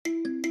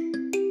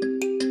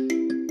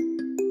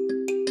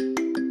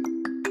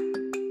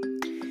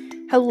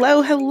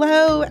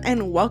Hello,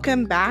 and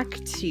welcome back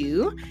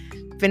to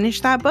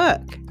Finish That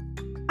Book.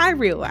 I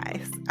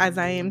realize as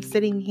I am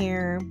sitting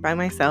here by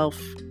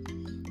myself,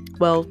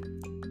 well,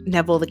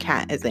 Neville the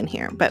cat is in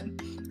here, but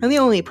I'm the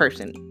only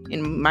person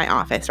in my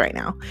office right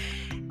now.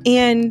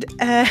 And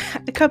a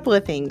couple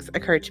of things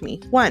occurred to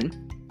me. One,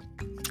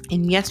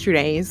 in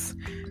yesterday's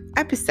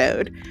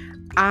episode,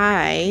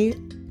 I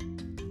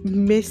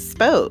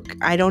misspoke.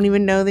 I don't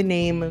even know the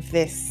name of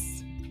this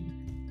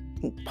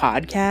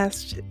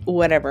podcast,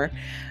 whatever.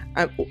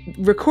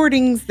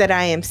 Recordings that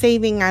I am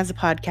saving as a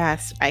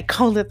podcast, I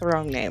called it the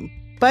wrong name.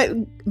 But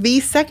the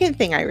second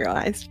thing I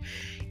realized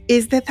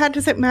is that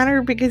doesn't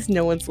matter because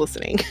no one's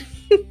listening.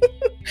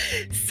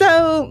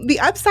 So the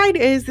upside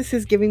is this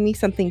is giving me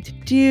something to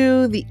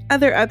do. The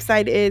other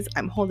upside is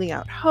I'm holding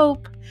out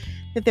hope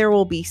that there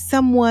will be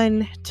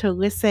someone to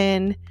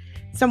listen.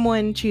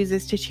 Someone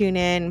chooses to tune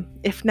in.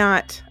 If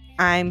not,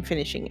 I'm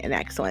finishing an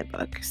excellent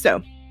book.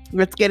 So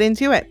let's get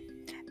into it.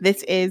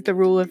 This is The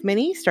Rule of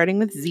Many, starting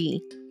with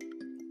Z.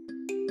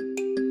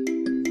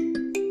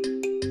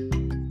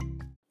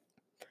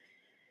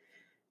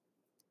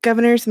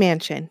 Governor's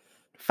Mansion,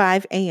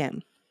 5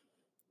 a.m.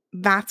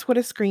 That's what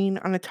a screen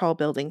on a tall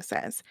building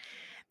says.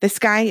 The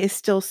sky is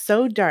still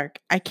so dark,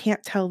 I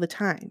can't tell the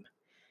time.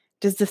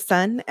 Does the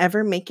sun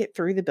ever make it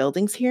through the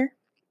buildings here?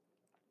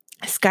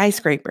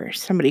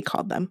 Skyscrapers, somebody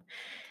called them.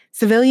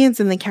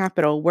 Civilians in the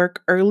capital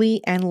work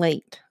early and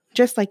late,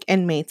 just like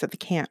inmates at the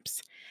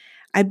camps.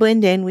 I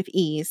blend in with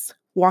ease,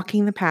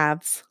 walking the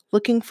paths,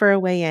 looking for a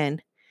way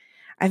in.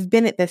 I've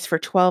been at this for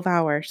 12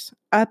 hours,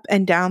 up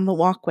and down the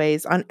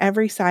walkways on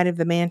every side of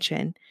the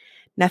mansion.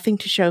 Nothing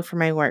to show for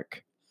my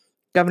work.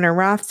 Governor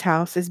Roth's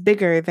house is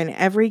bigger than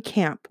every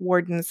camp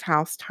warden's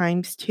house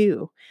times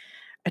 2.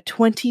 A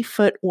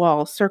 20-foot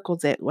wall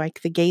circles it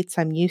like the gates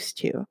I'm used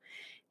to.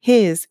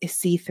 His is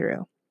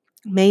see-through,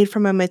 made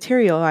from a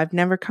material I've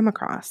never come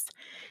across.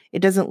 It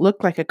doesn't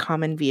look like a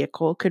common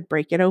vehicle could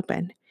break it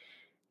open.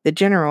 The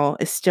general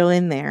is still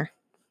in there.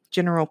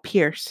 General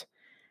Pierce.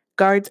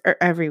 Guards are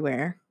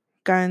everywhere.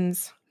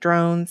 Guns,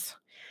 drones.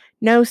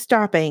 No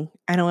stopping,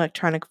 an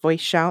electronic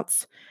voice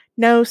shouts.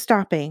 No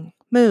stopping.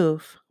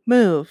 Move,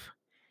 move.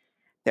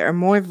 There are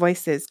more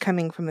voices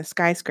coming from the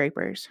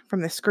skyscrapers,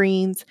 from the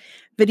screens,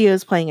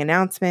 videos playing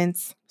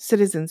announcements,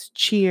 citizens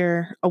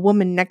cheer, a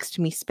woman next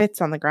to me spits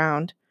on the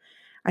ground.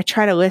 I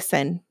try to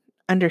listen,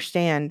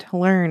 understand,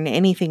 learn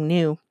anything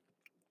new.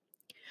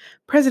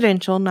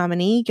 Presidential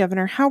nominee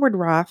Governor Howard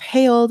Roth,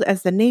 hailed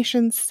as the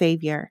nation's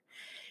savior,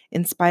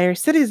 inspires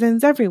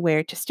citizens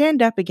everywhere to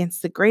stand up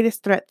against the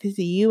greatest threat to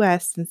the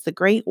U.S. since the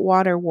Great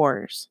Water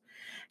Wars.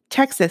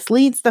 Texas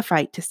leads the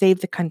fight to save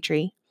the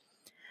country.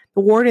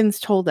 The wardens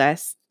told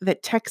us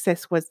that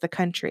Texas was the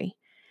country.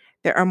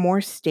 There are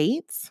more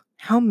states?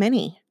 How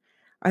many?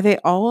 Are they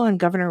all on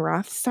Governor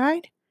Roth's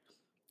side?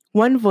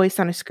 One voice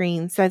on a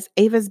screen says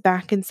Ava's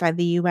back inside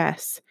the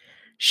U.S.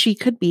 She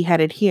could be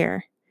headed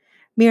here.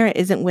 Mira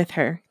isn't with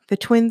her. The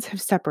twins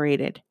have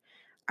separated.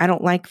 I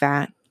don't like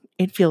that.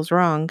 It feels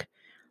wrong.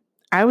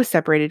 I was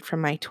separated from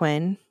my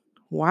twin.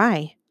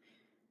 Why?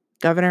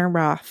 Governor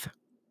Roth.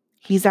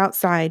 He's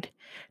outside.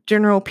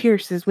 General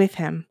Pierce is with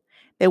him.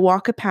 They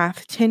walk a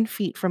path 10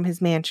 feet from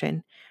his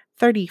mansion,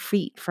 30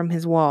 feet from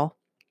his wall.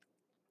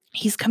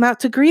 He's come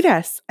out to greet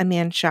us, a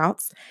man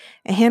shouts.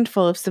 A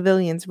handful of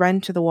civilians run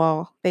to the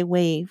wall. They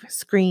wave,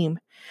 scream.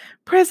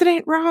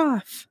 President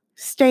Roth!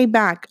 Stay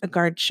back, a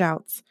guard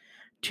shouts.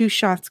 2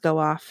 shots go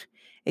off.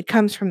 It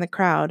comes from the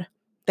crowd.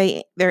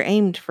 They're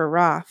aimed for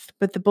Roth,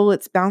 but the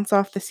bullets bounce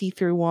off the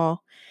see-through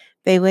wall.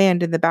 They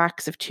land in the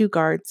backs of 2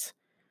 guards.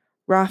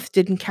 Roth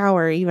didn't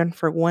cower even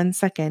for 1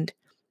 second.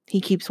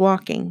 He keeps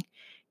walking.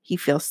 He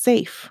feels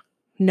safe.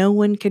 No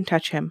one can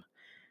touch him.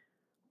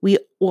 We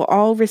will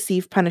all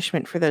receive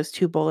punishment for those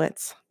 2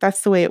 bullets.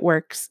 That's the way it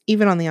works,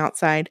 even on the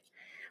outside.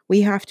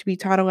 We have to be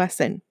taught a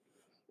lesson.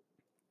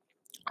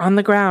 On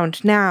the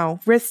ground, now,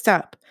 wrist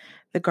up,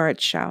 the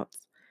guard shouts.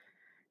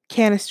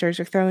 Canisters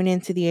are thrown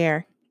into the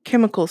air.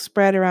 Chemicals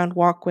spread around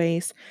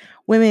walkways.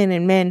 Women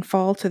and men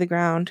fall to the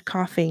ground,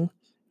 coughing.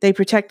 They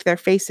protect their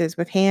faces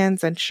with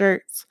hands and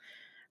shirts.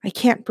 I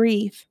can't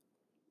breathe.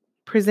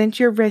 Present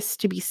your wrists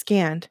to be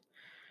scanned.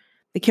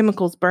 The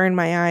chemicals burn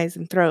my eyes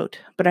and throat,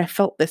 but I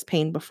felt this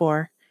pain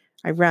before.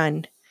 I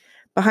run.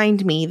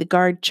 Behind me, the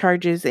guard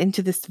charges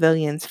into the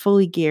civilians,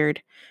 fully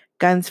geared,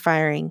 guns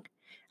firing.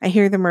 I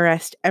hear them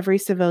arrest every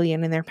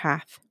civilian in their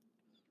path.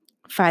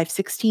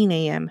 5:16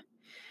 a.m.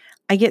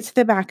 I get to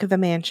the back of the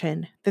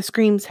mansion. The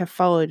screams have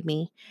followed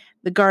me.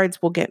 The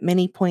guards will get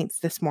many points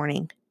this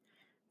morning.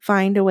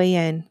 Find a way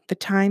in. The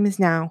time is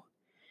now.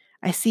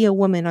 I see a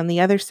woman on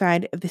the other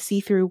side of the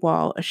see-through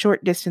wall, a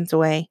short distance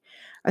away.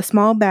 A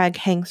small bag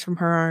hangs from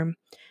her arm.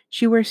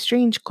 She wears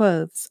strange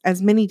clothes,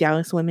 as many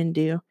Dallas women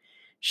do.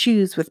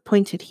 Shoes with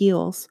pointed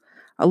heels.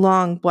 A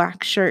long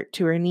black shirt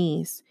to her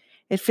knees.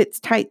 It fits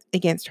tight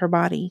against her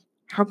body.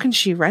 How can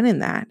she run in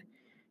that?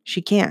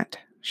 She can't.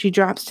 She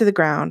drops to the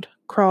ground,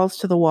 crawls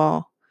to the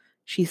wall.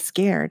 She's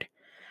scared.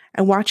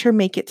 I watch her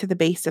make it to the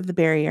base of the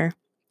barrier.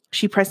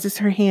 She presses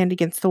her hand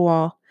against the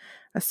wall.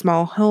 A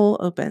small hole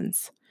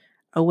opens.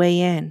 A way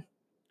in.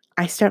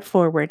 I step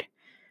forward,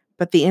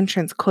 but the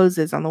entrance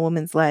closes on the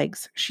woman's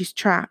legs. She's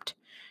trapped.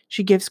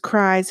 She gives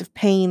cries of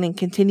pain and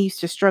continues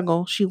to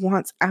struggle. She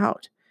wants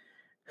out.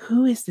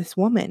 Who is this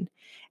woman?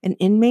 An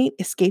inmate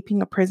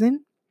escaping a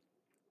prison?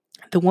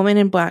 The woman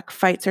in black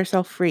fights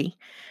herself free.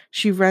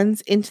 She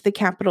runs into the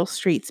Capitol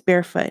streets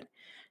barefoot.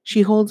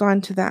 She holds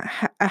on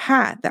to a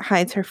hat that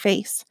hides her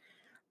face.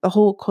 The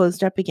hole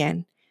closed up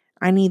again.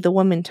 I need the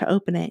woman to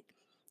open it.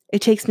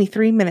 It takes me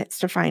 3 minutes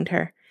to find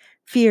her.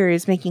 Fear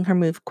is making her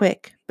move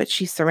quick, but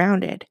she's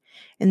surrounded.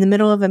 In the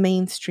middle of a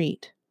main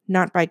street.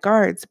 Not by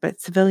guards,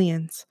 but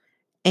civilians.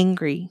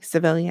 Angry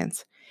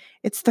civilians.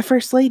 It's the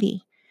First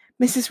Lady.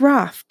 Mrs.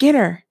 Roth, get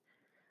her.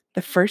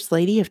 The First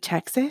Lady of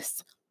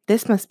Texas?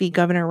 This must be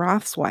Governor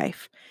Roth's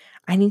wife.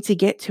 I need to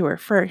get to her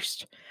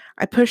first.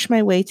 I push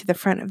my way to the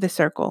front of the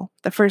circle.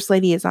 The First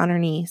Lady is on her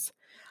knees.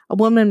 A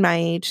woman my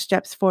age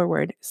steps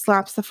forward,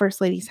 slaps the First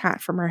Lady's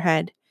hat from her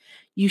head.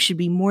 You should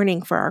be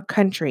mourning for our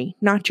country,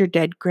 not your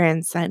dead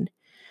grandson.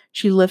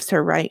 She lifts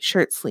her right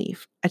shirt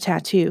sleeve, a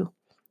tattoo.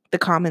 The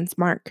Common's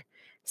mark.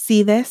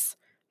 See this?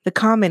 The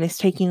Common is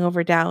taking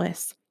over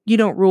Dallas. You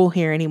don't rule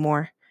here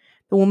anymore.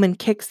 The woman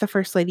kicks the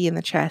First Lady in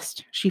the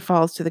chest. She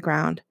falls to the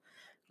ground.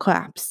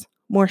 Claps.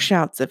 More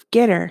shouts of,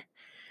 get her.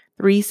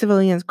 3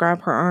 civilians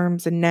grab her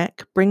arms and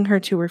neck, bring her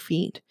to her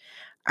feet.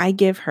 I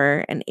give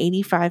her an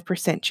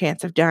 85%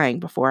 chance of dying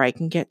before I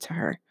can get to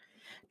her.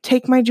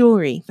 Take my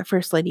jewelry, the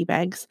First Lady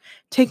begs.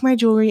 Take my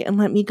jewelry and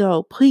let me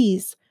go,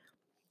 please.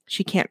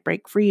 She can't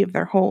break free of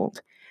their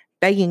hold.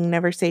 Begging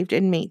never saved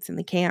inmates in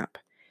the camp.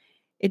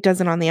 It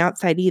doesn't on the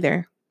outside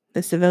either.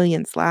 The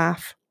civilians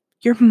laugh.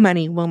 Your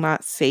money will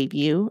not save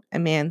you, a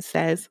man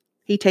says.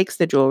 He takes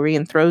the jewelry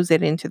and throws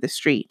it into the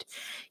street.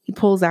 He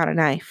pulls out a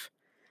knife.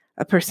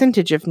 A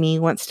percentage of me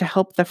wants to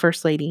help the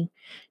First Lady.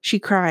 She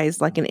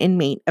cries like an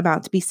inmate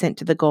about to be sent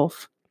to the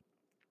Gulf.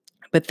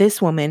 But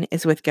this woman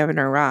is with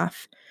Governor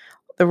Roth.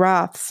 The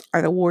Roths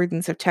are the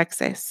wardens of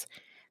Texas.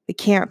 The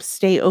camps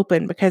stay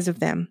open because of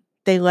them.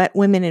 They let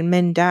women and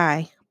men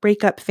die,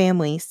 break up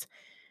families.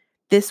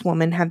 This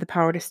woman had the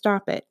power to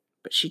stop it,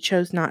 but she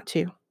chose not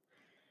to.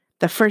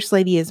 The First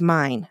Lady is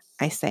mine,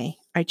 I say.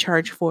 I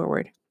charge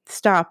forward.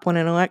 Stop when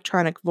an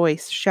electronic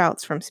voice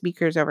shouts from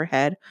speakers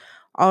overhead,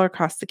 all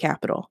across the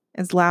Capitol,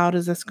 as loud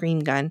as a scream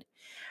gun.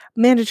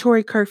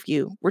 Mandatory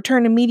curfew.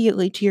 Return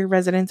immediately to your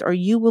residence or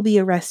you will be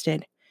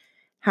arrested.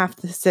 Half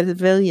the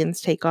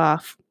civilians take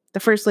off. The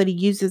First Lady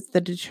uses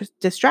the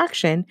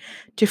distraction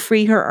to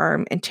free her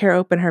arm and tear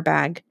open her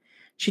bag.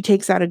 She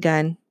takes out a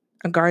gun,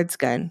 a guard's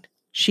gun.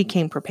 She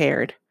came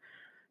prepared.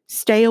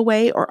 Stay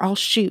away or I'll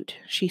shoot,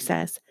 she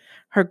says.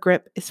 Her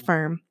grip is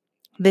firm.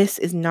 This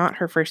is not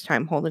her first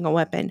time holding a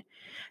weapon.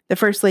 The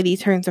First Lady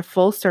turns a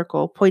full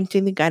circle,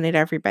 pointing the gun at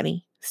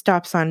everybody.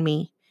 Stops on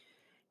me.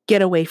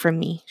 Get away from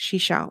me, she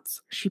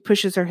shouts. She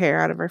pushes her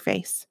hair out of her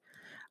face.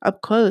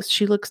 Up close,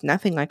 she looks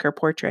nothing like her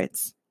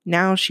portraits.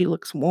 Now she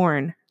looks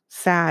worn,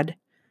 sad,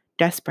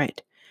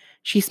 desperate.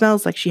 She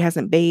smells like she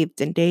hasn't bathed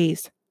in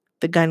days.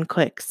 The gun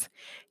clicks.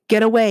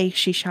 Get away,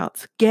 she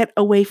shouts. Get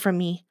away from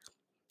me.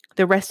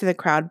 The rest of the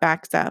crowd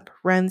backs up,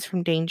 runs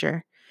from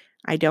danger.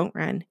 I don't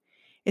run.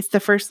 It's the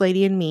First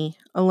Lady and me,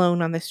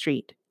 alone on the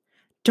street.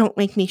 Don't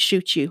make me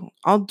shoot you.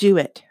 I'll do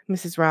it,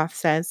 Mrs. Roth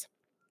says.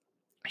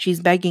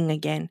 She's begging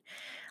again.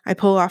 I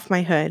pull off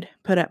my hood,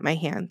 put up my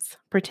hands,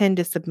 pretend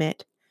to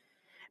submit.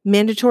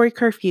 Mandatory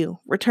curfew.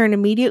 Return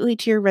immediately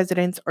to your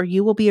residence or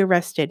you will be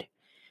arrested.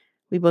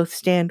 We both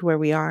stand where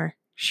we are.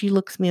 She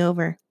looks me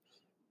over.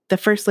 The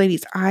First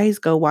Lady's eyes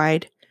go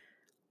wide.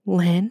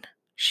 Lynn,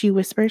 she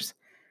whispers.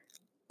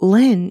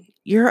 Lynn,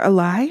 you're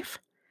alive?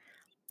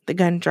 The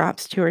gun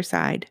drops to her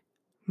side.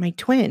 My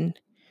twin.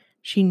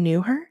 She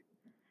knew her?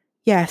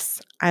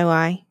 Yes, I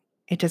lie.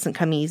 It doesn't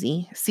come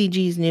easy.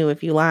 CG's knew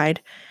if you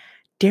lied.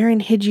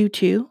 Darren hid you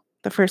too?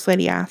 The First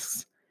Lady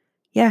asks.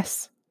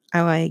 Yes,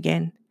 I lie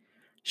again.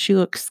 She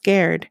looks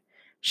scared,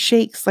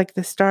 shakes like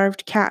the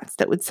starved cats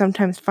that would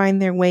sometimes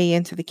find their way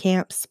into the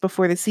camps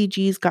before the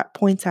CGs got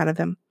points out of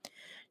them.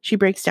 She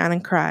breaks down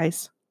and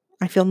cries.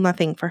 I feel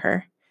nothing for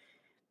her.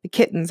 The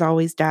kittens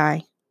always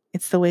die.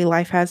 It's the way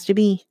life has to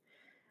be.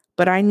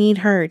 But I need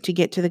her to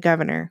get to the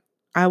governor.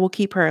 I will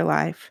keep her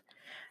alive.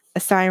 A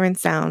siren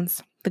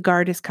sounds. The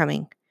guard is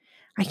coming.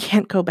 I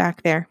can't go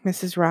back there,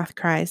 Mrs. Roth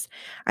cries.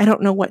 I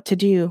don't know what to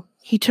do.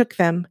 He took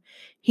them.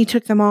 He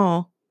took them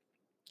all.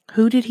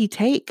 Who did he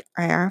take?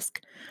 I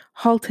ask.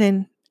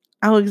 Halton,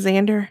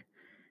 Alexander.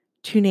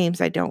 2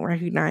 names I don't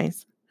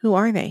recognize. Who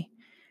are they?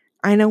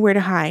 I know where to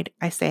hide,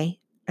 I say.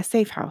 A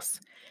safe house.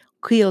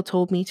 Cleo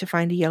told me to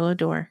find a yellow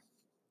door.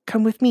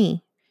 Come with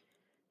me.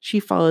 She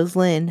follows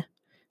Lynn.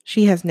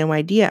 She has no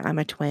idea I'm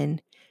a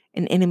twin,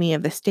 an enemy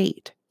of the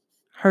state.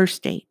 Her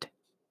state.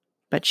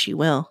 But she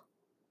will.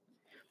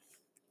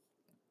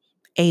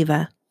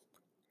 Ava.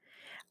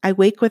 I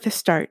wake with a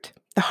start,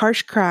 the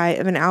harsh cry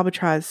of an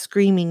albatross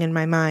screaming in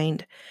my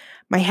mind.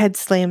 My head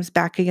slams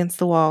back against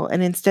the wall,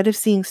 and instead of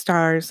seeing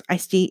stars, I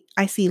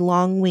see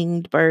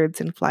long-winged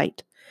birds in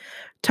flight.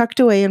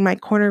 Tucked away in my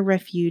corner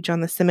refuge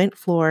on the cement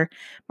floor,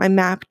 my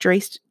map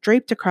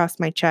draped across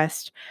my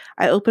chest,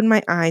 I open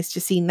my eyes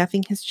to see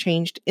nothing has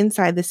changed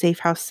inside the safe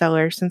house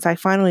cellar since I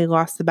finally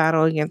lost the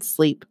battle against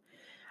sleep.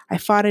 I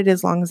fought it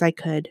as long as I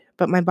could,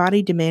 but my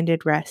body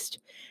demanded rest,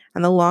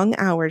 and the long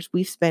hours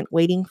we've spent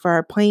waiting for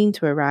our plane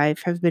to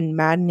arrive have been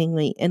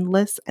maddeningly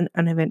endless and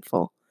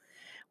uneventful.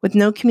 With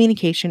no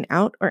communication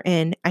out or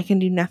in, I can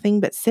do nothing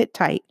but sit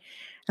tight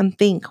and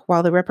think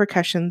while the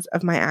repercussions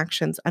of my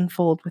actions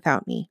unfold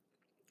without me.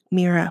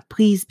 Mira,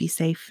 please be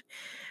safe.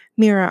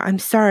 Mira, I'm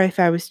sorry if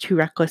I was too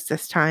reckless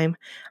this time.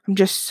 I'm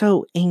just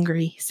so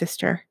angry,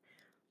 sister.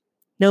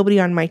 Nobody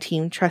on my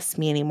team trusts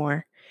me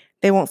anymore.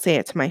 They won't say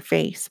it to my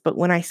face, but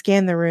when I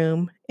scan the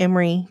room,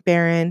 Emery,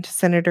 Barron,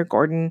 Senator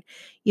Gordon,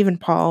 even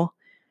Paul,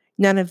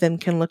 none of them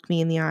can look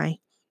me in the eye.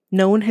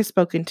 No one has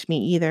spoken to me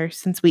either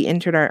since we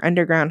entered our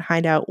underground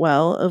hideout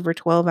well over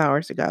 12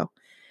 hours ago.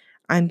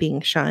 I'm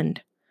being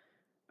shunned.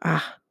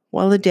 Ah,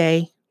 well a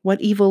day.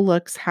 What evil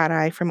looks had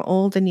I from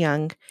old and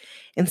young.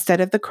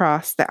 Instead of the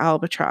cross, the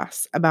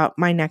albatross about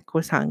my neck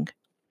was hung.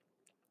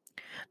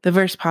 The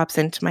verse pops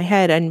into my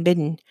head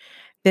unbidden.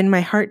 Then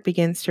my heart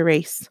begins to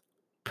race.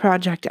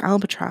 Project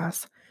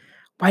Albatross.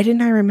 Why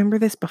didn't I remember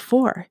this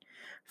before?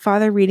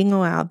 Father reading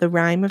aloud the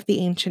rhyme of the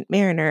Ancient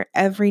Mariner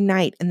every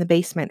night in the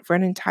basement for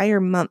an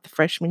entire month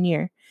freshman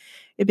year.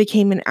 It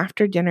became an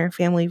after-dinner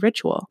family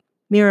ritual.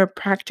 Mira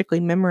practically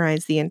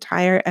memorized the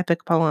entire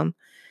epic poem.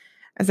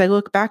 As I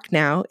look back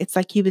now, it's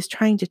like he was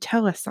trying to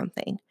tell us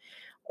something.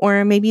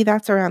 Or maybe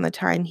that's around the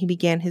time he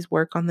began his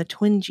work on the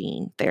twin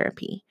gene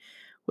therapy.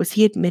 Was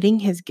he admitting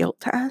his guilt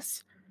to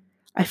us?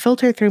 I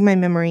filter through my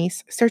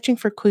memories, searching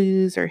for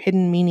clues or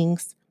hidden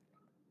meanings.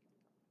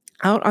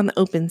 Out on the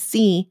open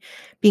sea,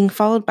 being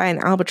followed by an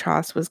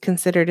albatross was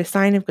considered a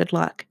sign of good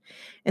luck,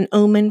 an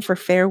omen for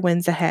fair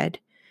winds ahead.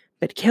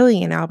 But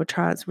killing an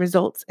albatross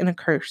results in a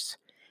curse.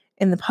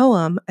 In the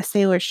poem, a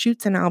sailor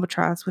shoots an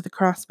albatross with a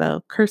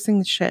crossbow, cursing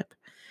the ship.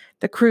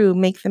 The crew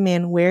make the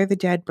man wear the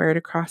dead bird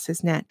across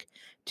his neck,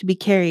 to be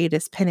carried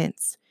as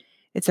penance.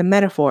 It's a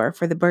metaphor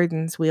for the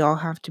burdens we all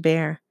have to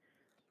bear.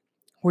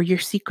 Were your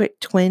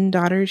secret twin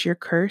daughters your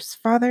curse,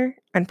 Father,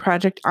 and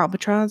Project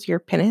Albatross your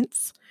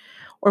penance?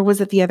 Or was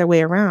it the other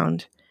way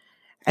around?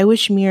 I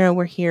wish Mira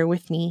were here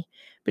with me.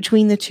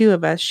 Between the two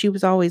of us, she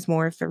was always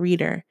more of the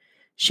reader.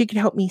 She could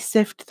help me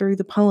sift through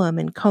the poem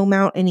and comb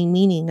out any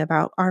meaning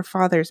about our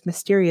father's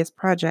mysterious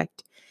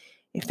project,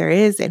 if there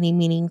is any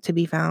meaning to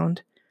be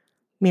found.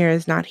 Mira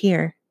is not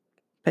here,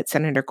 but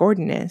Senator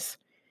Gordon is.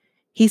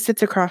 He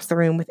sits across the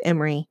room with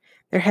Emery,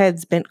 their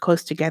heads bent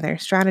close together,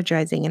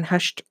 strategizing in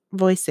hushed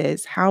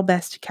voices how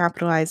best to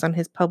capitalize on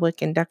his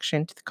public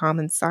induction to the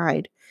common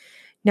side.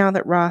 Now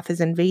that Roth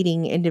is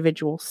invading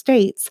individual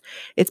states,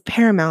 it's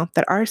paramount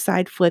that our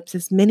side flips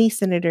as many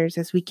senators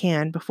as we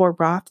can before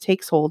Roth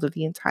takes hold of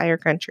the entire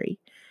country.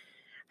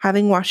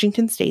 Having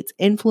Washington State's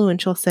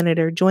influential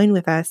senator join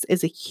with us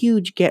is a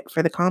huge get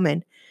for the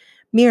common.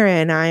 Mira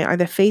and I are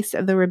the face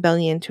of the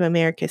rebellion to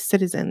America's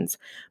citizens,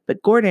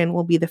 but Gordon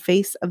will be the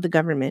face of the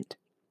government.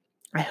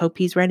 I hope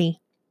he's ready.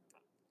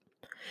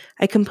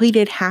 I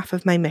completed half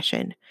of my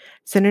mission.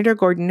 Senator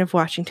Gordon of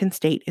Washington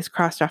State is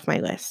crossed off my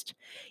list.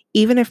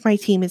 Even if my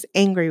team is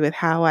angry with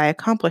how I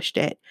accomplished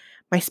it,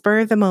 my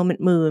spur-of-the-moment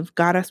move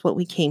got us what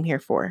we came here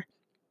for.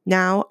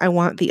 Now I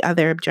want the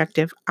other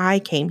objective I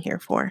came here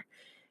for: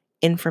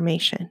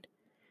 information.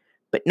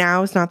 But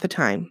now is not the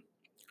time.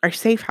 Our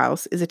safe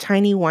house is a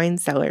tiny wine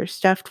cellar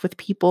stuffed with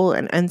people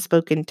and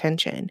unspoken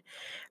tension.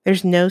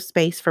 There's no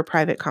space for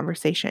private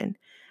conversation.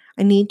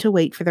 I need to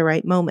wait for the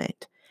right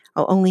moment.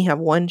 I'll only have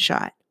one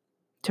shot.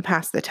 To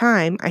pass the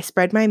time, I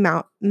spread my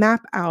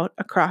map out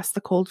across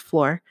the cold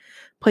floor,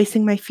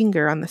 placing my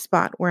finger on the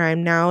spot where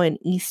I'm now in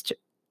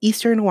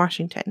eastern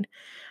Washington.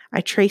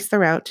 I trace the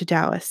route to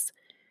Dallas.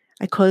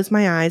 I close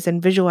my eyes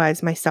and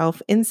visualize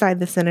myself inside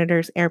the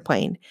senator's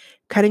airplane,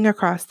 cutting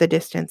across the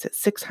distance at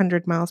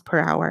 600 miles per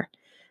hour.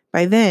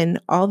 By then,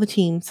 all the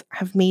teams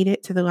have made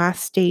it to the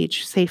last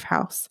stage safe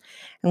house,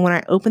 and when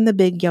I open the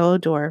big yellow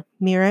door,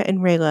 Mira and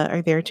Rayla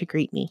are there to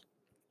greet me.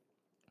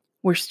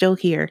 We're still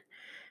here,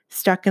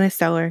 stuck in a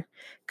cellar,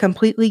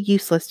 completely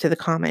useless to the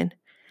common.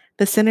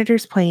 The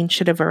senator's plane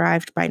should have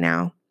arrived by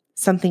now.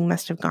 Something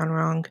must have gone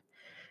wrong.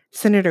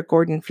 Senator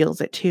Gordon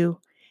feels it too.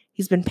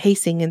 He's been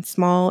pacing in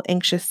small,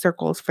 anxious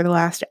circles for the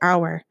last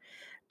hour.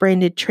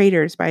 Branded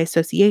traitors by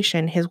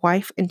association, his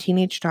wife and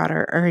teenage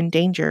daughter are in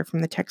danger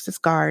from the Texas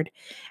Guard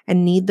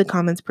and need the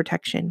Commons'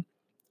 protection.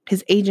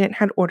 His agent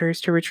had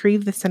orders to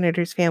retrieve the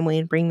senator's family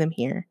and bring them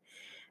here.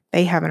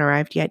 They haven't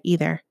arrived yet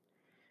either.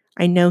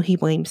 I know he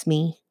blames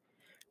me.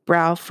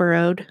 Brow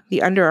furrowed, the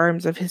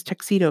underarms of his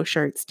tuxedo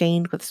shirt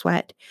stained with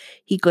sweat.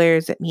 He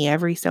glares at me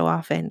every so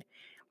often.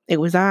 It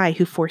was I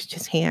who forced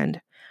his hand.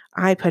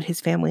 I put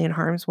his family in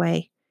harm's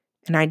way.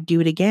 And I'd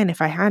do it again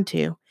if I had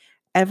to.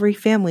 Every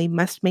family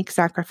must make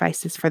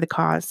sacrifices for the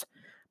cause.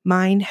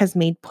 Mine has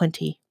made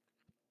plenty.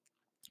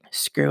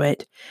 Screw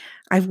it.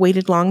 I've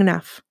waited long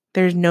enough.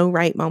 There's no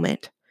right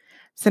moment.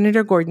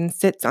 Senator Gordon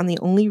sits on the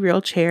only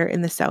real chair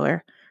in the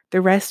cellar,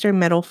 The rest are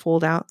metal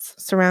foldouts,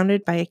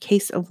 surrounded by a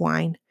case of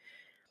wine.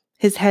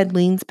 His head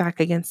leans back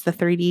against the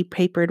 3D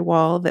papered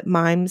wall that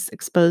mimes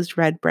exposed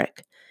red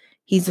brick.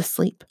 He's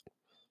asleep.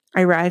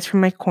 I rise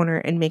from my corner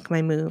and make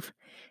my move.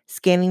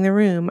 Scanning the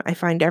room, I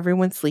find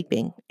everyone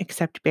sleeping,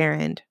 except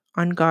Barrand,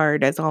 on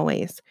guard as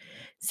always.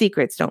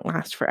 Secrets don't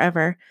last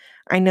forever.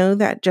 I know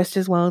that just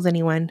as well as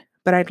anyone,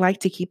 but I'd like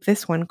to keep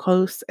this one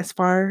close as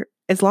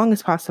long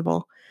as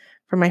possible,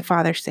 for my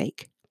father's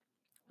sake.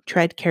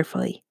 Tread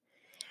carefully.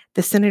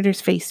 The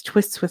senator's face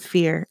twists with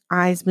fear,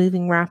 eyes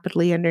moving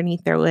rapidly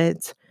underneath their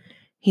lids.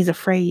 He's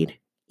afraid,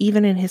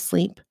 even in his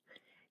sleep,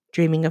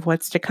 dreaming of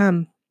what's to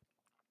come.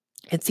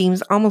 It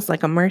seems almost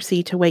like a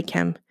mercy to wake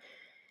him.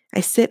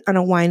 I sit on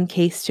a wine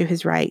case to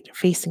his right,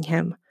 facing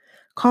him.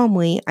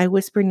 Calmly, I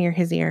whisper near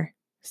his ear,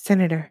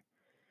 "Senator."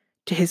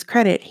 To his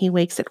credit, he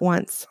wakes at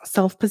once,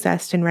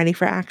 self-possessed and ready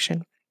for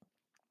action.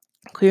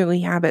 Clearly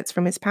habits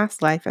from his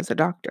past life as a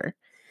doctor.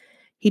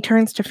 He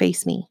turns to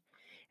face me.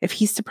 If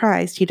he's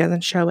surprised, he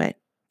doesn't show it.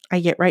 I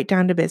get right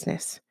down to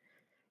business.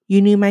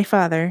 "You knew my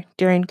father,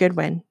 Darren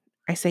Goodwin,"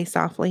 I say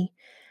softly.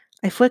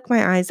 I flick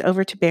my eyes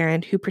over to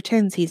Barrand, who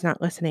pretends he's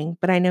not listening,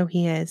 but I know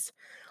he is.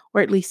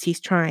 Or at least he's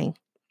trying.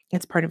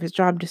 It's part of his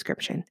job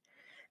description.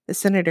 The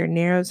senator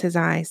narrows his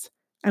eyes.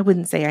 "I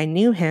wouldn't say I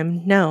knew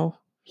him, no,"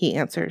 he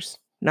answers.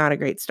 Not a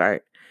great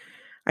start.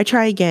 I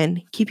try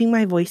again, keeping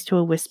my voice to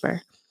a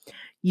whisper.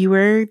 "You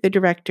were the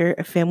director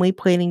of Family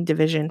Planning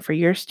Division for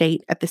your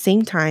state at the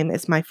same time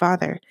as my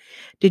father.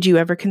 Did you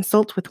ever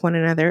consult with one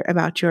another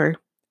about your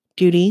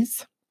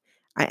duties?"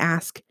 I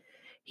ask.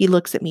 He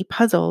looks at me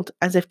puzzled,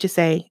 as if to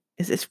say,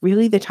 "Is this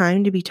really the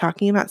time to be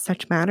talking about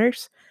such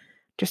matters?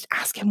 Just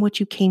ask him what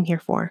you came here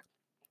for."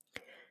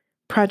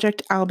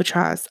 "Project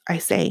Albatross," I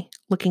say,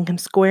 looking him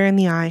square in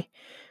the eye.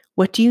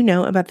 "What do you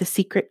know about the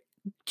secret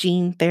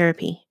gene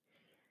therapy?"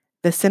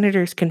 The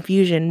senator's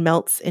confusion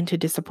melts into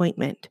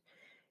disappointment.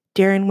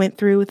 "Darren went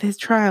through with his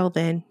trial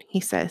then," he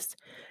says.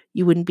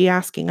 "You wouldn't be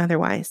asking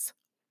otherwise."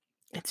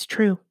 It's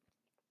true.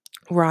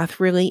 Roth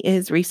really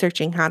is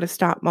researching how to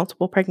stop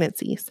multiple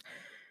pregnancies.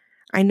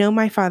 I know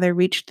my father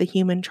reached the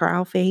human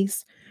trial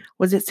phase.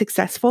 Was it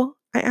successful?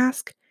 I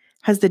ask.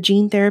 Has the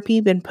gene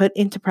therapy been put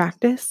into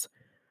practice?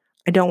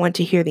 I don't want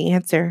to hear the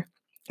answer.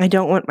 I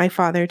don't want my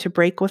father to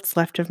break what's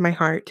left of my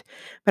heart,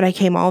 but I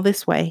came all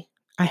this way.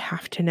 I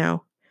have to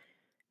know.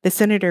 The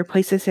senator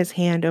places his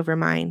hand over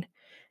mine.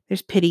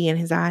 There's pity in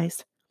his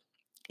eyes.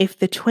 If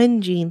the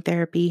twin gene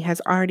therapy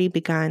has already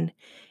begun,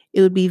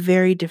 it would be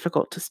very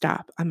difficult to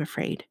stop, I'm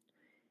afraid.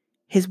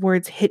 His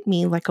words hit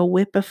me like a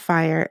whip of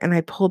fire, and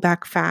I pull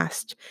back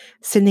fast,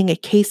 sending a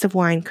case of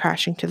wine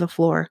crashing to the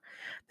floor.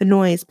 The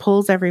noise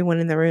pulls everyone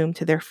in the room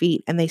to their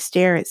feet, and they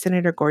stare at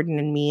Senator Gordon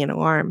and me in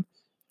alarm.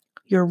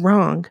 "You're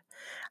wrong,"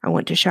 I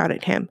want to shout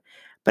at him,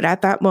 but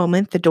at that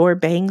moment the door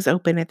bangs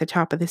open at the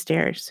top of the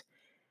stairs.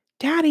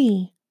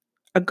 "Daddy!"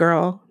 A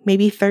girl,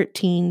 maybe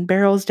 13,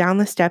 barrels down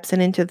the steps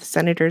and into the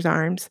senator's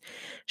arms.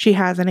 She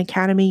has an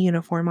academy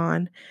uniform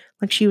on,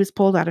 like she was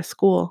pulled out of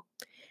school.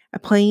 A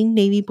plain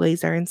navy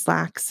blazer and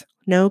slacks,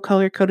 no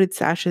color-coded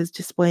sashes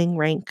displaying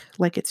rank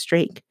like its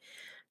Drake.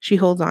 She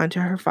holds on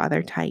to her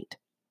father tight.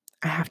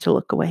 I have to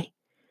look away.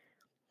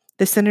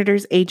 The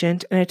senator's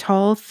agent and a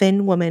tall,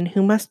 thin woman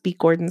who must be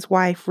Gordon's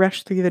wife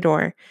rush through the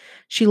door.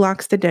 She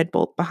locks the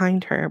deadbolt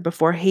behind her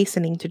before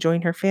hastening to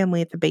join her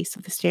family at the base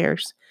of the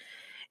stairs.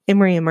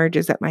 Emery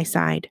emerges at my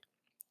side.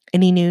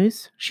 "Any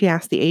news?" she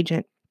asks the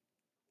agent.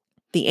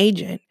 The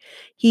agent,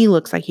 he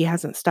looks like he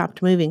hasn't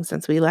stopped moving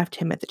since we left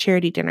him at the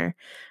charity dinner,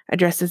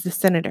 addresses the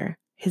senator,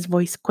 his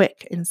voice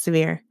quick and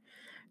severe.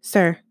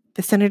 "Sir,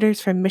 the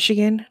senators from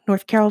Michigan,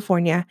 North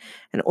California,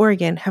 and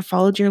Oregon have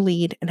followed your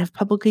lead and have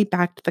publicly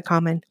backed the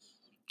Common."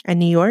 "And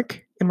New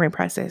York?" Emery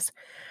presses.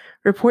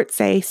 "Reports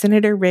say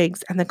Senator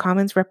Riggs and the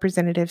Commons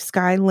representative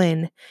Sky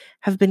Lynn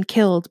have been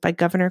killed by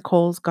Governor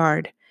Cole's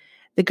guard.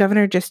 The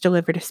governor just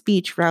delivered a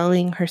speech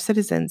rallying her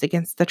citizens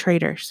against the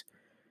traitors."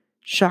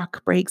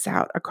 Shock breaks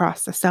out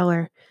across the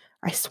cellar.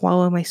 I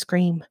swallow my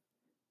scream.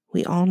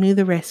 We all knew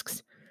the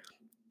risks.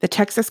 "The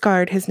Texas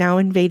Guard has now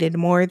invaded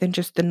more than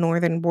just the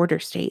northern border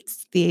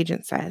states," the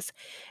agent says,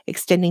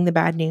 extending the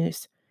bad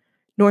news.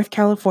 "North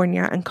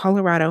California and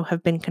Colorado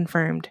have been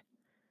confirmed."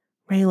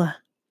 "Rayla,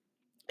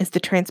 is the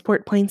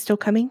transport plane still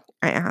coming?"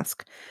 I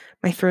ask,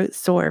 my throat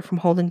sore from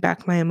holding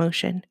back my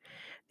emotion.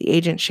 The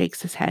agent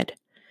shakes his head.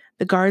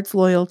 "The guards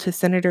loyal to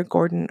Senator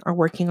Gordon are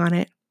working on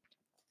it.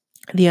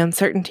 The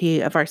uncertainty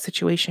of our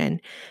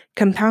situation,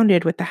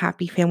 compounded with the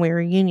happy family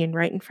reunion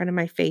right in front of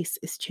my face,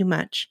 is too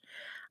much.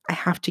 I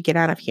have to get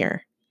out of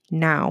here.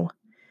 Now."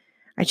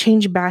 I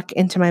change back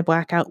into my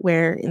blackout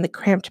wear in the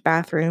cramped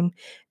bathroom,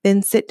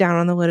 then sit down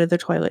on the lid of the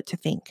toilet to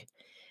think.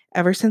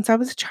 Ever since I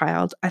was a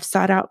child, I've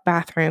sought out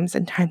bathrooms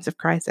in times of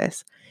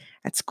crisis.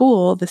 At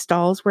school, the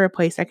stalls were a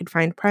place I could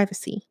find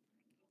privacy,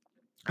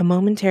 a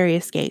momentary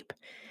escape.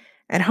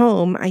 At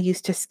home, I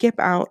used to skip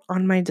out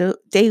on my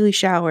daily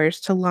showers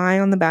to lie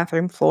on the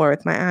bathroom floor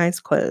with my eyes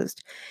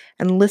closed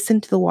and listen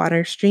to the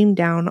water stream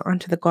down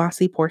onto the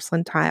glossy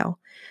porcelain tile,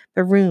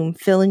 the room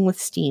filling with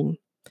steam.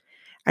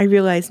 I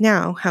realize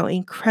now how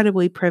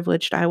incredibly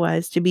privileged I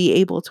was to be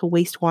able to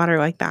waste water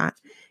like that,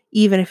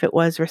 even if it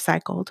was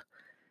recycled.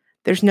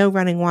 There's no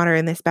running water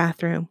in this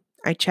bathroom.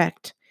 I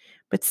checked.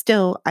 But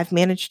still, I've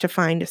managed to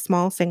find a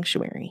small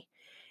sanctuary.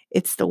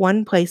 It's the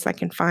one place I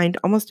can find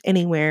almost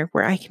anywhere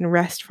where I can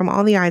rest from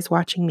all the eyes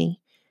watching me.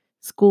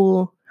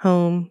 School,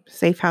 home,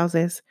 safe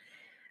houses.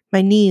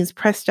 My knees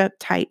pressed up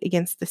tight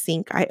against the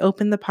sink, I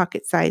opened the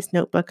pocket-sized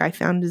notebook I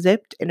found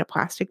zipped in a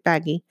plastic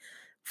baggie,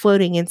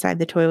 floating inside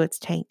the toilet's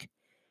tank.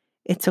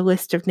 It's a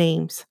list of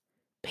names,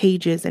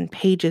 pages and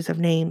pages of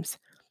names,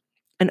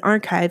 an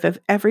archive of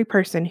every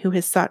person who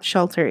has sought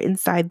shelter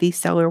inside these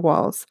cellar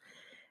walls.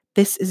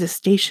 This is a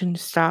station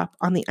stop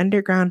on the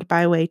underground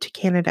byway to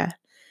Canada,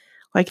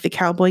 like the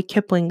cowboy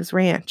Kipling's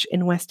ranch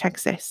in West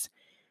Texas.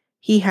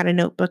 He had a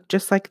notebook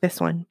just like this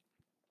one.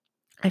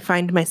 I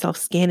find myself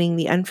scanning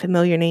the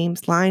unfamiliar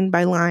names line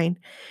by line,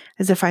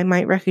 as if I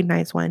might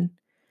recognize one.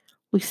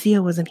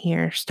 Lucia wasn't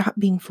here. Stop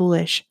being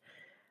foolish.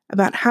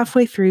 About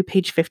halfway through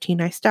page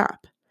 15, I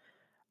stop.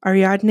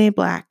 Ariadne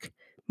Black,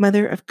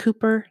 mother of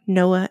Cooper,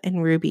 Noah,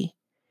 and Ruby.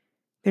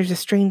 There's a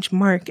strange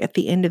mark at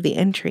the end of the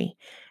entry,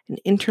 an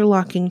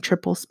interlocking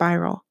triple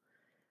spiral.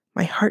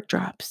 My heart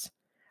drops.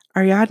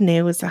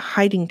 Ariadne was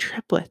hiding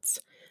triplets,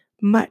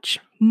 much,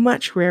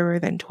 much rarer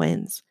than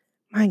twins.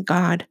 My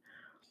God.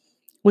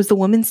 Was the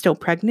woman still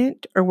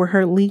pregnant, or were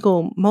her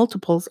legal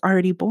multiples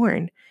already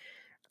born?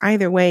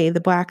 Either way, the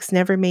Blacks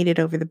never made it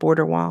over the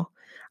border wall.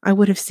 I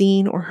would have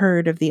seen or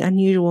heard of the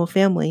unusual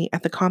family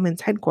at the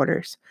Commons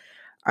headquarters.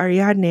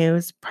 Ariadne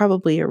was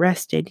probably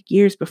arrested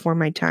years before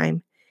my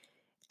time.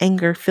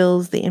 Anger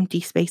fills the empty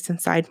space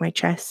inside my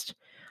chest.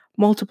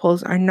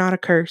 Multiples are not a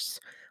curse.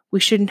 We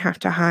shouldn't have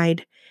to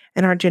hide,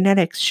 and our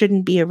genetics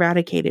shouldn't be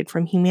eradicated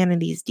from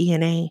humanity's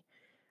DNA.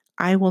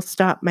 I will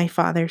stop my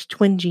father's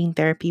twin gene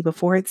therapy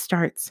before it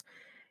starts.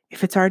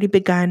 If it's already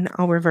begun,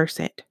 I'll reverse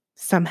it.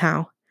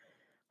 Somehow.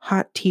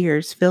 Hot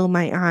tears fill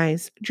my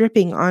eyes,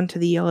 dripping onto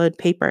the yellowed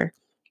paper.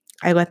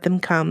 I let them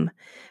come,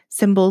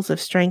 symbols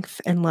of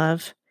strength and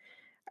love.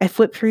 I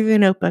flip through the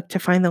notebook to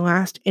find the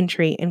last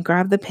entry and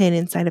grab the pen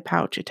inside a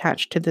pouch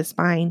attached to the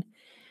spine.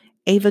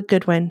 Ava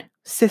Goodwin,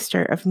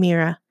 sister of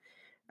Mira.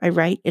 I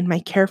write in my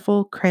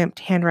careful, cramped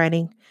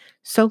handwriting,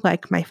 so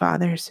like my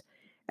father's.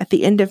 At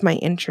the end of my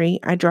entry,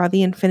 I draw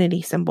the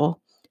infinity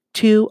symbol,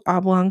 2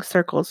 oblong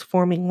circles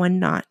forming one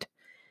knot.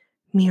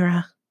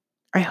 Mira,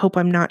 I hope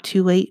I'm not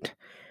too late.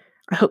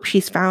 I hope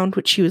she's found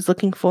what she was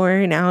looking for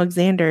in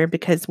Alexander,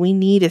 because we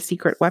need a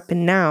secret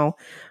weapon now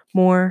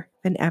more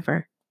than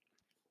ever.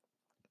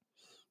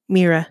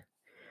 Mira,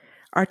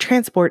 our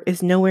transport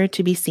is nowhere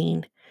to be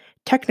seen.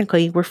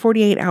 Technically, we're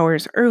 48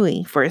 hours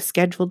early for a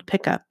scheduled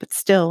pickup, but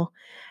still,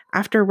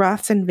 after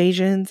Roth's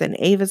invasions and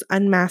Ava's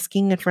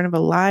unmasking in front of a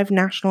live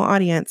national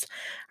audience,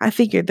 I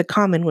figured the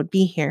Common would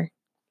be here.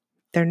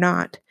 They're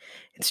not.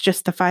 It's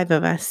just the 5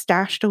 of us,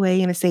 stashed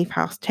away in a safe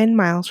house 10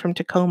 miles from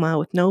Tacoma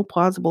with no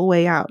plausible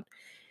way out.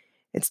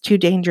 It's too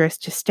dangerous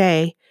to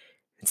stay.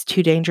 It's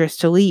too dangerous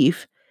to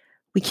leave.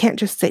 We can't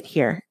just sit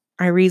here.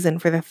 I reason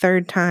for the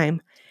 3rd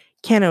time.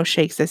 Cano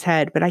shakes his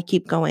head, but I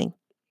keep going.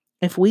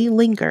 If we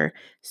linger,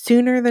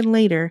 sooner than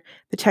later,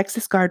 the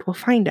Texas Guard will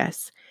find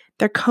us.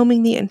 They're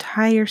combing the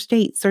entire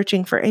state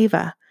searching for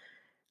Ava.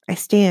 I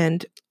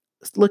stand,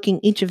 looking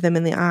each of them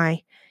in the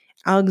eye.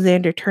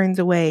 Alexander turns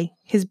away,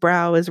 his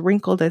brow as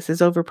wrinkled as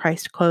his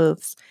overpriced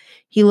clothes.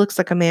 He looks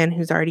like a man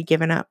who's already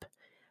given up.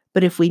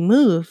 But if we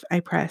move,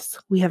 I press,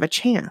 we have a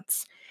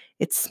chance.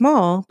 It's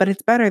small, but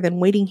it's better than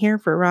waiting here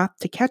for Roth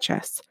to catch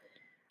us.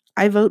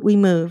 I vote we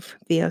move,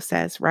 Theo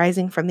says,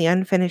 rising from the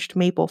unfinished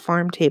maple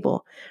farm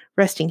table,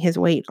 resting his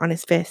weight on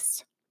his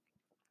fists.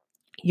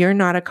 You're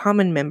not a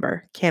Common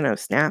member, Cano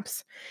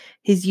snaps.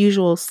 His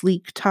usual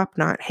sleek top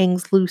knot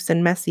hangs loose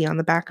and messy on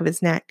the back of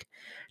his neck.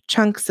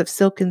 Chunks of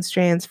silken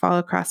strands fall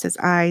across his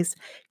eyes,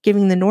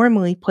 giving the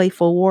normally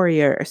playful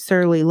warrior a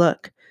surly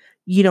look.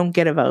 You don't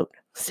get a vote.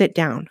 Sit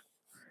down.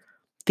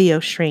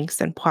 Theo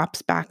shrinks and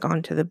plops back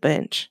onto the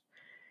bench.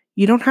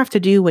 You don't have to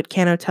do what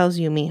Cano tells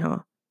you,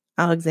 mijo,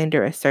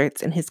 Alexander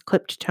asserts in his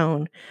clipped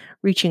tone,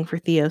 reaching for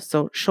Theo's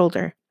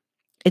shoulder.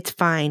 It's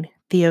fine,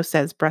 Theo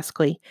says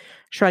brusquely,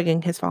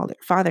 shrugging his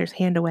father's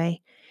hand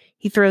away.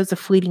 He throws a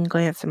fleeting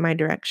glance in my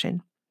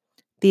direction.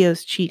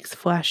 Theo's cheeks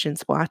flush in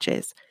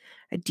splotches,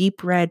 a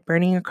deep red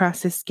burning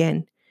across his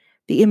skin.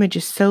 The image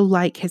is so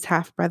like his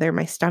half-brother,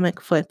 my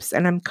stomach flips,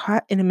 and I'm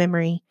caught in a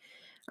memory.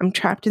 I'm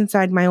trapped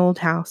inside my old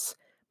house,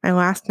 my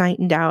last night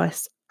in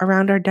Dallas.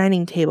 Around our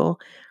dining table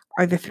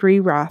are the 3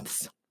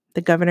 Roths,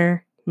 the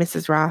governor,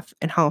 Mrs. Roth,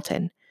 and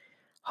Halton.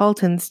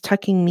 Halton's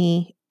tucking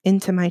me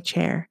into my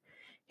chair,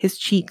 his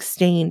cheeks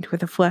stained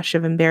with a flush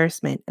of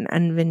embarrassment and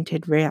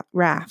unvented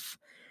wrath.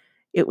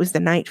 It was the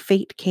night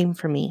fate came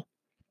for me.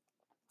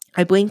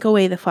 I blink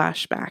away the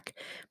flashback,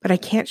 but I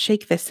can't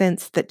shake the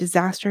sense that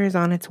disaster is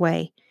on its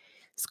way.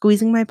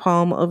 Squeezing my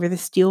palm over the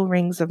steel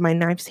rings of my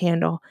knife's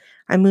handle,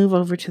 I move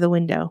over to the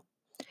window.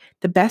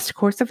 The best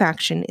course of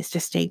action is to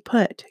stay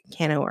put,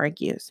 Cano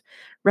argues.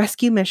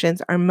 Rescue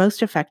missions are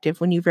most effective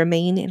when you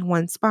remain in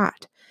one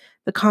spot.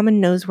 The common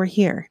knows we're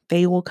here.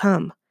 They will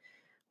come.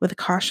 With a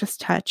cautious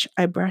touch,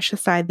 I brush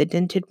aside the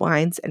dented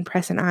blinds and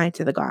press an eye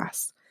to the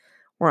glass.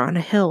 We're on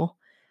a hill.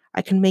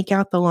 I can make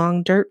out the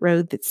long dirt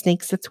road that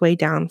snakes its way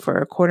down for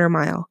a quarter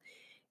mile.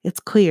 It's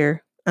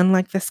clear,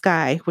 unlike the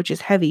sky, which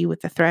is heavy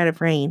with the threat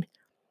of rain.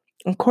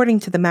 According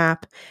to the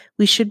map,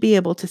 we should be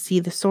able to see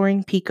the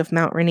soaring peak of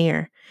Mount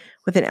Rainier.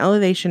 With an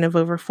elevation of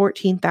over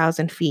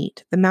 14,000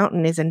 feet, the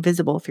mountain is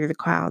invisible through the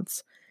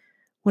clouds.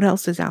 What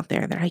else is out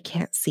there that I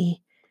can't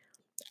see?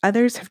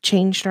 Others have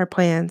changed our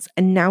plans,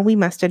 and now we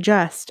must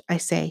adjust, I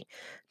say,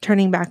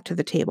 turning back to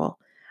the table.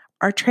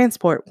 Our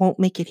transport won't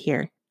make it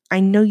here. I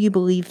know you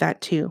believe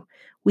that too.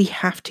 We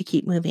have to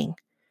keep moving.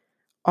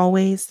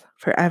 Always,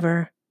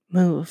 forever,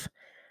 move.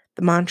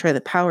 The mantra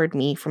that powered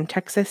me from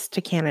Texas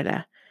to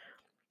Canada.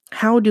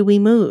 How do we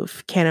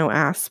move? Cano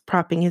asks,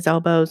 propping his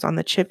elbows on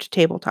the chipped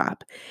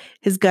tabletop.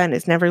 His gun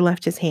has never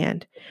left his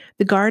hand.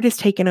 The guard has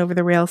taken over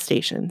the rail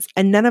stations,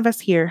 and none of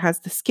us here has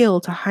the skill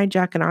to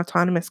hijack an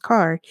autonomous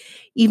car,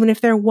 even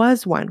if there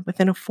was one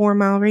within a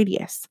 4-mile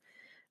radius.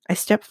 I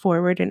step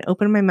forward and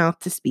open my mouth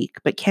to speak,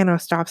 but Cano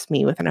stops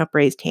me with an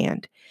upraised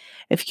hand.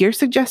 If you're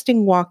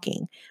suggesting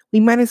walking, we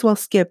might as well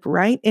skip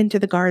right into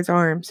the guard's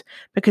arms,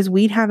 because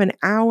we'd have an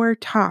hour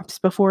tops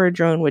before a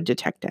drone would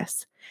detect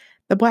us.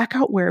 The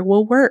blackout wear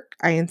will work,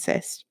 I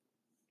insist.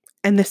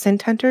 And the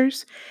scent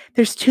hunters?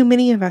 There's too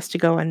many of us to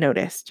go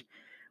unnoticed.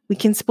 We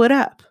can split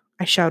up,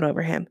 I shout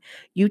over him.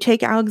 You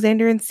take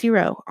Alexander and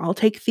Ciro. I'll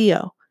take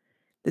Theo.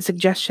 The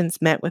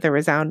suggestion's met with a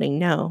resounding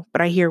no,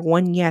 but I hear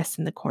one yes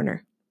in the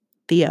corner.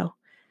 Theo.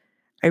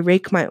 I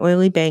rake my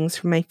oily bangs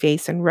from my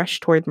face and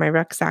rush toward my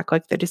rucksack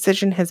like the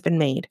decision has been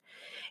made.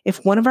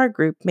 If one of our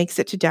group makes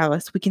it to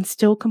Dallas, we can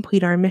still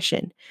complete our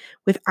mission.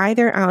 With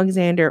either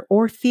Alexander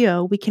or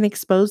Theo, we can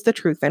expose the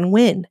truth and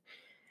win.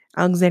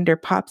 Alexander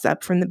pops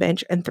up from the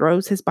bench and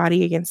throws his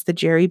body against the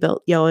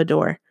jerry-built yellow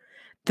door.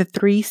 The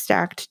 3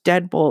 stacked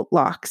deadbolt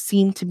locks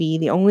seem to be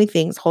the only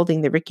things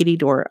holding the rickety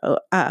door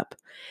up,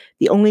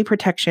 the only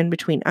protection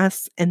between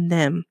us and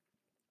them.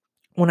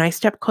 When I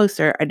step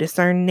closer, I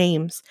discern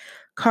names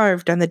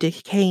carved on the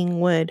decaying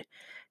wood,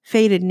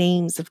 faded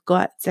names of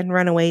gluts and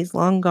runaways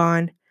long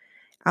gone.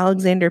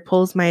 Alexander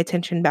pulls my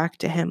attention back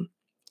to him.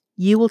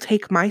 You will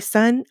take my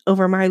son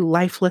over my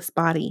lifeless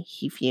body,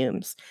 he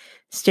fumes,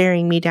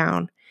 staring me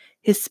down.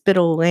 His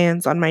spittle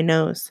lands on my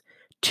nose.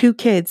 2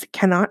 kids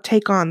cannot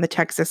take on the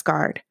Texas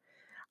Guard.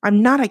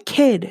 I'm not a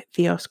kid,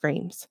 Theo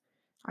screams.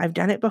 I've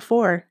done it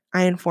before,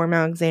 I inform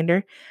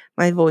Alexander,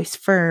 my voice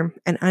firm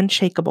and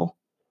unshakable.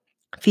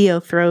 Theo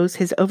throws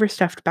his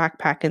overstuffed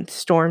backpack and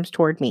storms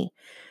toward me.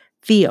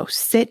 Theo,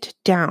 sit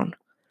down.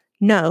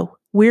 No,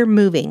 we're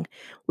moving.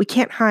 We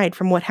can't hide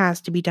from what has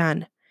to be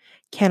done.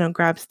 Cano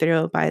grabs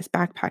Theo by his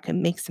backpack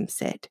and makes him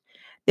sit.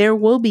 There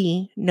will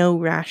be no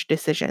rash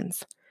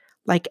decisions.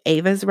 Like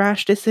Ava's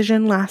rash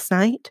decision last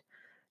night?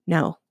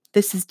 No,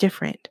 this is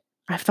different.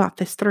 I've thought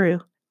this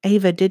through.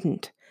 Ava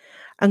didn't.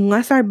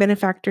 Unless our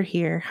benefactor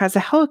here has a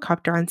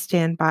helicopter on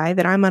standby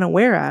that I'm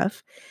unaware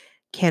of,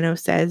 Cano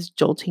says,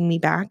 jolting me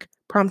back,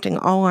 prompting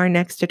all our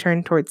necks to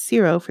turn towards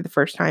Ciro for the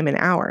first time in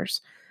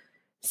hours.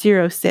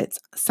 Ciro sits,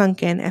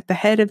 sunken, at the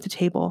head of the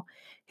table,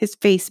 his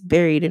face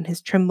buried in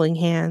his trembling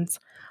hands.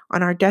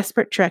 On our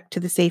desperate trek to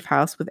the safe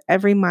house, with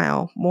every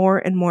mile, more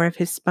and more of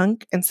his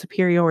spunk and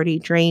superiority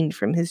drained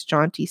from his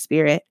jaunty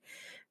spirit,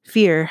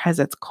 fear has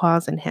its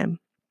claws in him.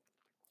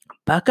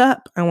 Buck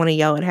up, I want to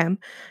yell at him.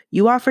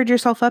 You offered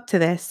yourself up to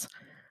this.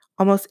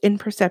 Almost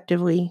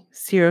imperceptibly,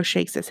 Ciro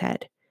shakes his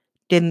head.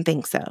 Didn't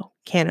think so,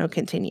 Cano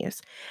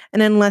continues.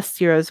 And unless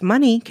Ciro's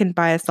money can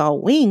buy us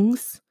all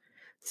wings,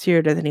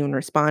 Ciro doesn't even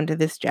respond to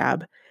this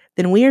jab,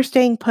 then we are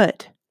staying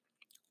put.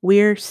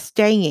 We're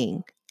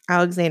staying,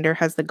 Alexander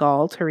has the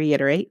gall to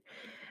reiterate.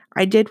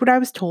 I did what I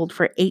was told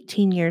for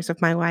 18 years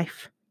of my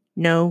life.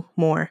 No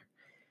more.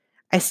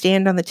 I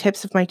stand on the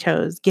tips of my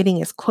toes,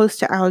 getting as close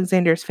to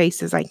Alexander's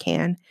face as I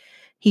can.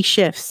 He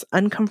shifts,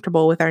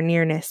 uncomfortable with our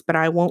nearness, but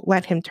I won't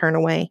let him turn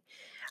away.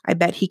 I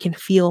bet he can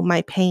feel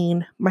my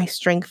pain, my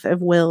strength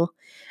of will.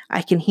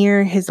 I can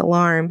hear his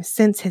alarm,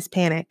 sense his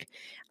panic.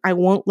 I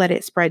won't let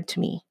it spread to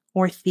me,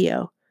 or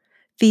Theo.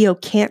 Theo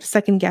can't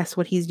second guess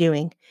what he's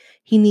doing.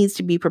 He needs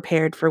to be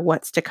prepared for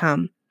what's to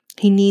come.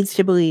 He needs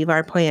to believe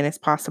our plan is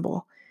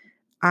possible.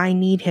 I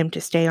need him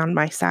to stay on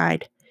my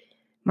side.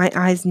 My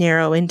eyes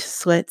narrow into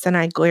slits and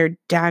I glare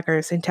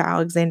daggers into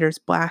Alexander's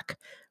black,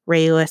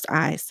 rayless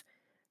eyes.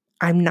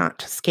 I'm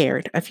not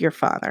scared of your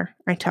father,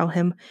 I tell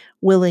him,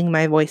 willing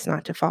my voice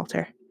not to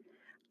falter.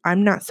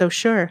 I'm not so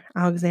sure,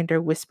 Alexander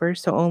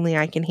whispers so only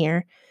I can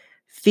hear.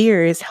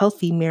 Fear is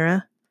healthy,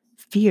 Mira.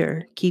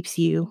 Fear keeps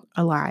you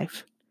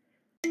alive.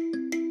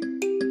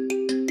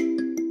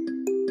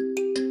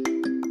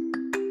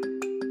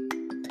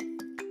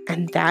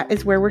 And that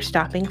is where we're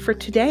stopping for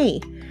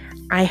today.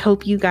 I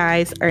hope you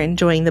guys are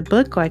enjoying the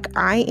book like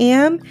I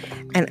am,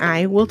 and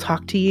I will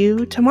talk to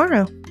you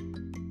tomorrow.